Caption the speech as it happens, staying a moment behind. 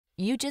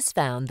You just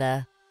found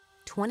the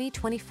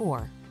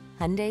 2024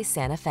 Hyundai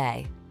Santa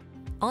Fe.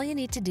 All you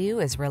need to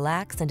do is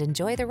relax and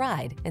enjoy the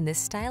ride in this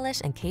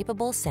stylish and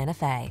capable Santa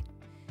Fe.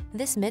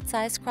 This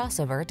midsize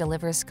crossover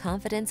delivers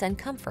confidence and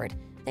comfort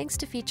thanks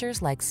to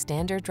features like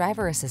standard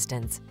driver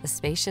assistance, a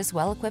spacious,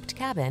 well-equipped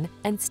cabin,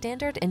 and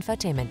standard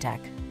infotainment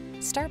tech.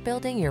 Start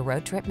building your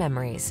road trip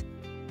memories.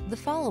 The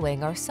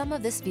following are some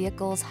of this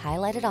vehicle's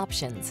highlighted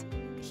options: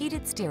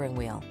 heated steering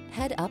wheel,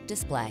 head-up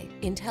display,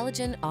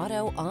 intelligent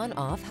auto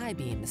on-off high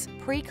beams,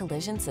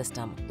 pre-collision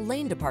system,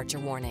 lane departure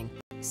warning,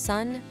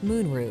 sun,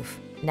 moonroof,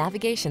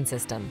 navigation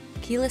system,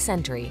 keyless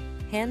entry,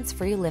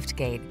 hands-free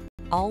liftgate,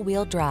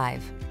 all-wheel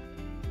drive.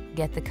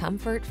 Get the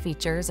comfort,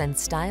 features, and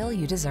style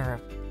you deserve.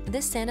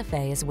 This Santa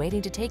Fe is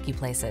waiting to take you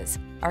places.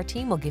 Our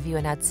team will give you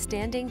an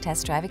outstanding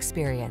test drive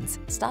experience.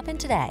 Stop in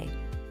today.